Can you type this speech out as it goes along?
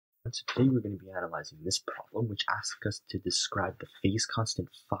So today we're going to be analyzing this problem, which asks us to describe the phase constant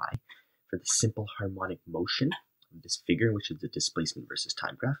phi for the simple harmonic motion of this figure, which is the displacement versus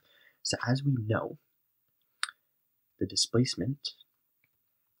time graph. So as we know, the displacement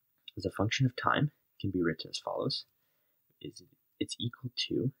as a function of time can be written as follows. It's equal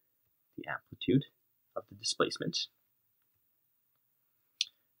to the amplitude of the displacement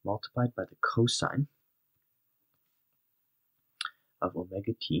multiplied by the cosine of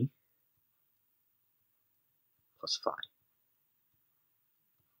omega t plus phi.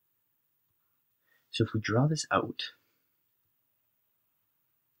 So if we draw this out,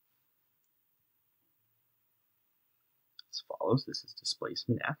 as follows. This is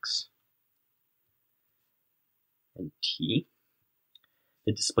displacement x and t.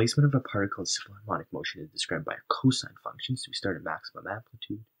 The displacement of a particle in simple harmonic motion is described by a cosine function. So we start at maximum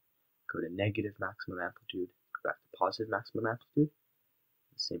amplitude, go to negative maximum amplitude, go back to positive maximum amplitude.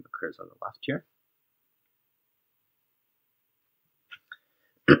 The same occurs on the left here.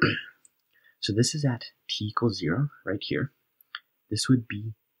 So this is at t equals 0 right here. This would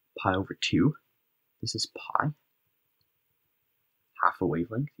be pi over 2. This is pi, half a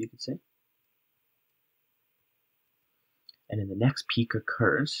wavelength you could say. And then the next peak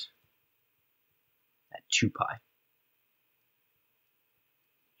occurs at 2 pi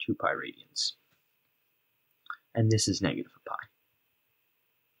radians. And this is negative a pi.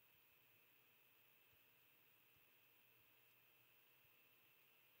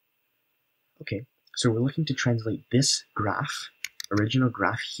 Okay, so we're looking to translate this graph, original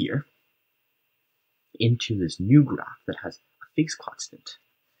graph here, into this new graph that has a phase constant.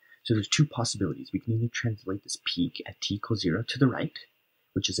 So there's two possibilities. We can either translate this peak at t equals 0 to the right,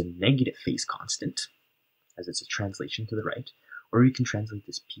 which is a negative phase constant, as it's a translation to the right, or we can translate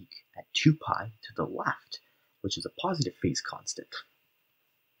this peak at 2 pi to the left, which is a positive phase constant.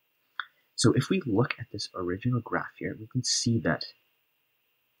 So if we look at this original graph here, we can see that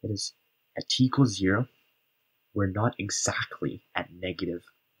it is at t equals 0, we're not exactly at negative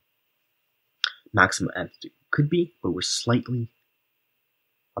maximum amplitude. Could be, but we're slightly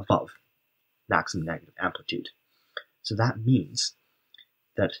above maximum negative amplitude. So that means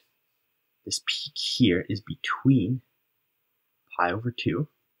that this peak here is between pi over 2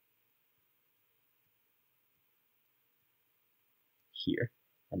 here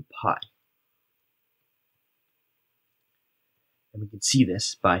and pi. And we can see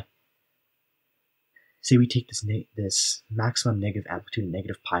this by, say we take this maximum negative amplitude and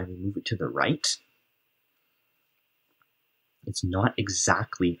negative pi and we move it to the right. It's not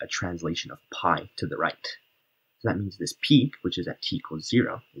exactly a translation of pi to the right. So that means this peak, which is at t equals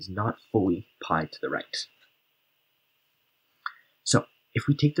 0, is not fully pi to the right. So if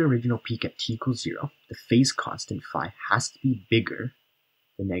we take the original peak at t equals 0, the phase constant phi has to be bigger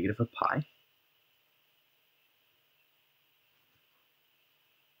than negative of pi.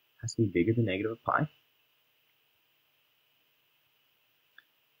 Has to be bigger than negative of pi.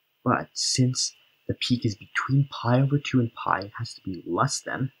 But since the peak is between pi over 2 and pi, it has to be less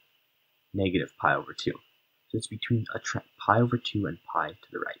than negative pi over 2. So it's between pi over 2 and pi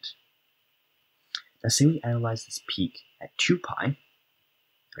to the right. Now say we analyze this peak at 2 pi, and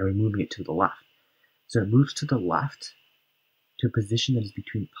we're moving it to the left. So it moves to the left to a position that is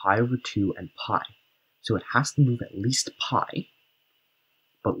between pi over 2 and pi. So it has to move at least pi,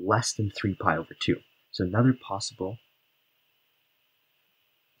 but less than 3 pi over 2. So another possible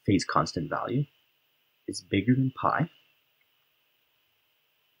phase constant value is bigger than pi,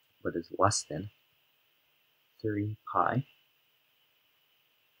 but is less than 3 pi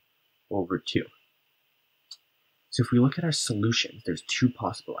over 2. So if we look at our solutions, there's two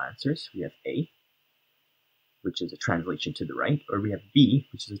possible answers. We have A, which is a translation to the right, or we have B,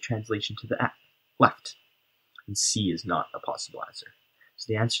 which is a translation to the left. And C is not a possible answer. So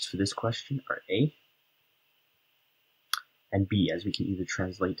the answers for this question are A and B, as we can either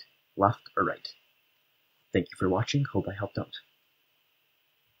translate left or right. Thank you for watching. Hope I helped out.